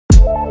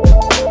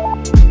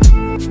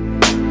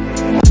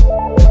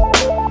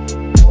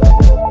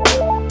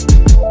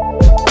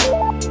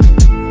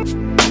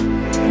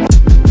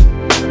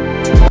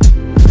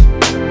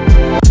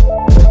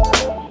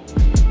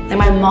And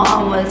my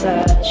mom was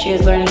she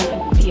was learning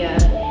how to be a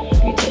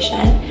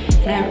beautician,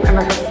 and I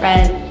remember her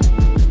friend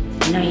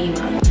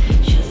Naima.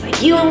 She was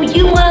like, "You want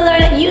to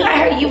learn it? I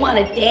heard you want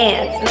to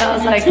dance," and I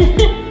was like,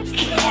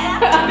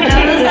 "Yeah." And I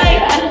was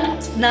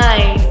like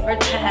 9 or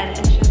 10,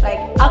 and she was like,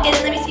 "Okay,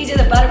 then let me see you do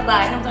the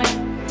butterfly," and I was like,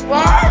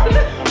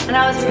 "What?" And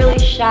I was really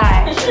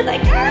shy. She was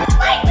like, "Girls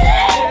like this."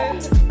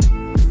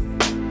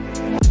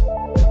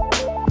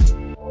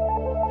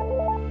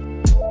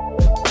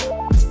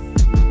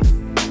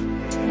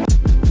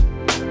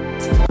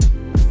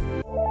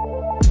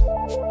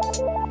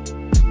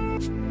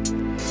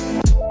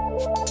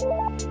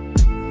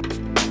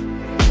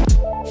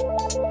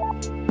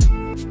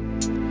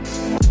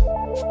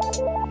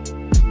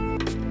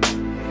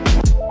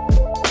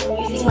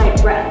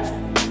 Breath.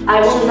 I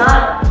will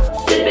not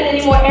sip in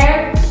any more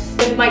air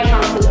if my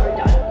counts are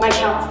done. My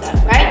count's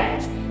done,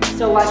 right?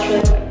 So watch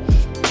really quick.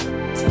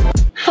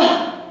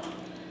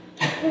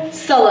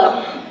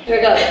 Solo. Here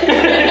we go.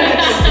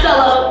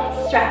 Solo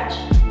stretch.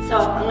 So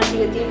I'm going to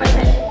take a deep breath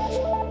in.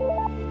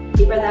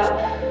 Deep breath out.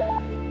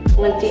 I'm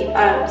going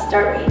to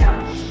start right now.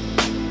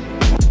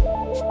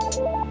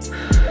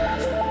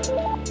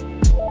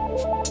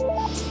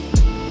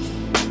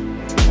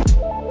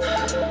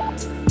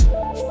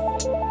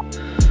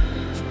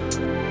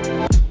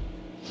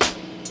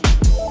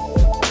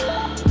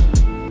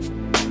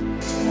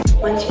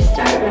 Once you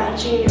start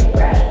matching your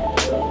breath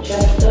with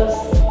just those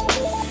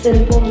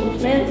simple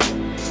movements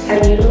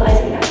and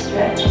utilizing that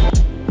stretch,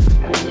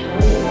 I'm telling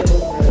you, it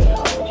will really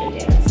help with your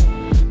dance.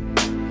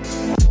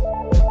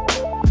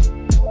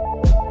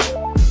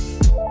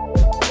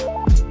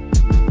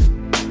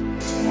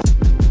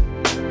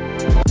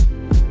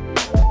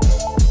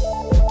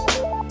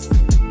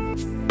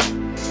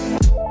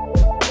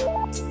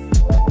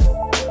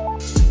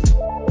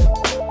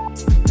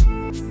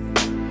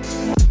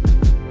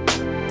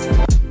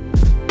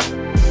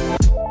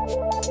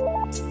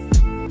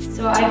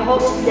 So I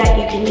hope that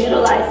you can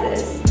utilize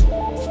this,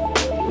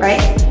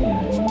 right?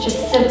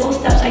 Just simple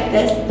steps like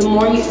this. The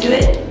more you do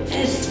it, it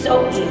is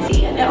so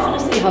easy, and it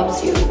honestly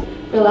helps you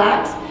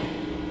relax.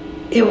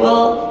 It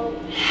will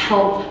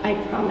help, I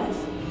promise.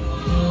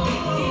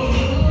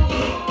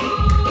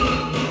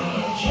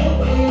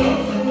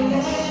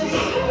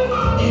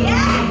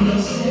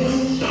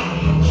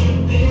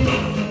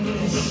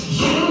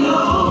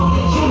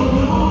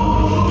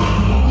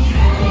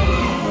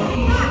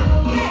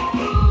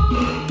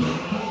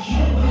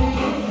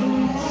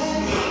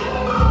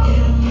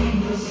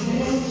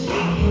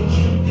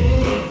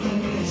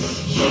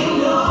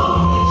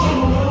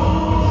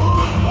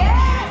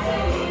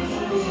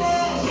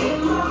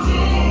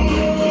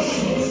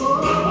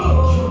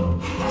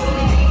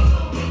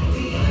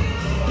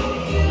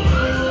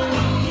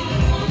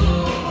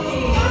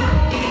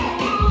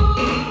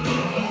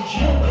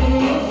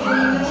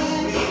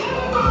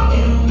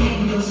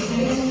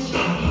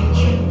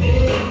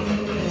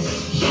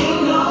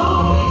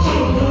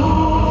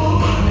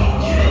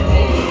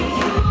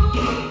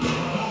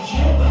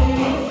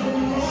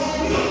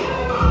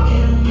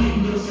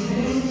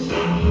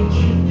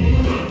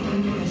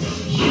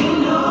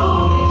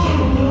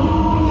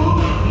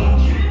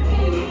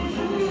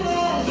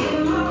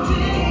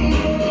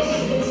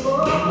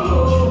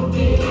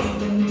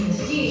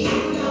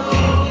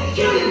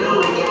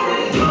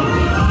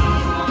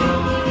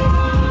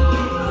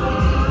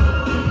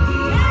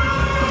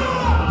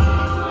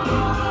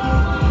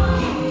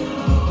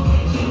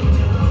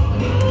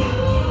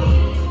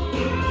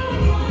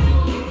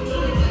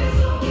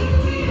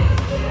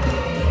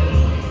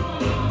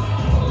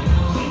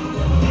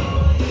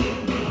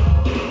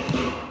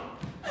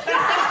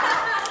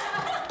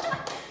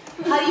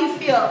 How do you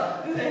feel?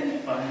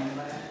 Fine.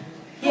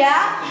 Yeah?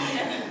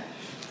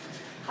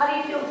 How do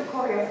you feel with the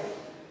choreo?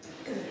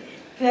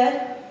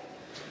 Good?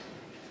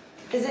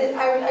 Is it,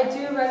 I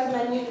do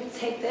recommend you to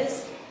take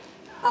this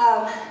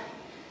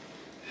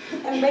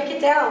and break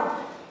it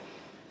down.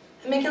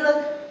 And make it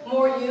look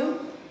more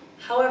you,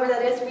 however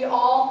that is. We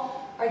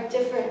all are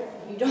different.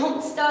 You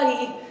don't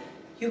study,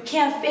 you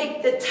can't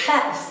fake the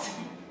test.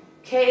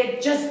 Okay,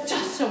 it just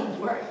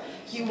doesn't work.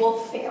 You will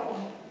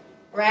fail,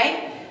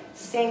 right?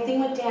 Same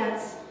thing with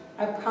dance.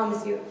 I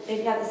promise you, if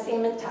you have the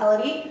same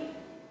mentality,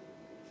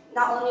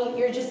 not only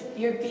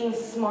you're being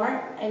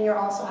smart and you're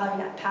also having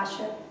that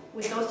passion.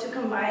 With those two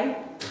combined,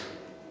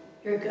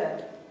 you're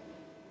good.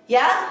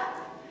 Yeah?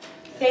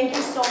 Thank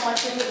you so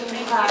much for making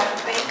me clap. I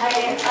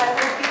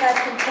hope you guys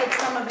can take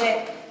some of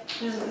it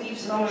and just leave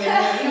some of it.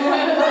 You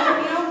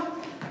know?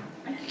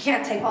 You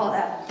can't take all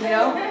that, you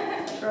know?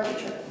 It's really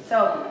true.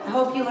 So I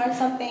hope you learned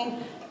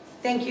something.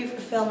 Thank you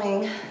for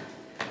filming.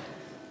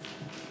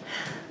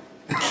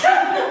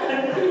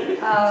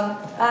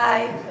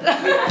 Bye.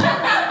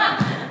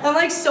 I'm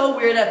like so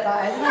weird at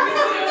bye.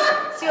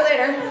 See you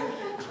later.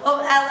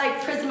 Oh, at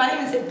like prison, I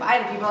didn't even say bye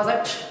to people. I was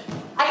like,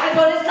 I gotta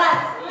go to this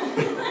class.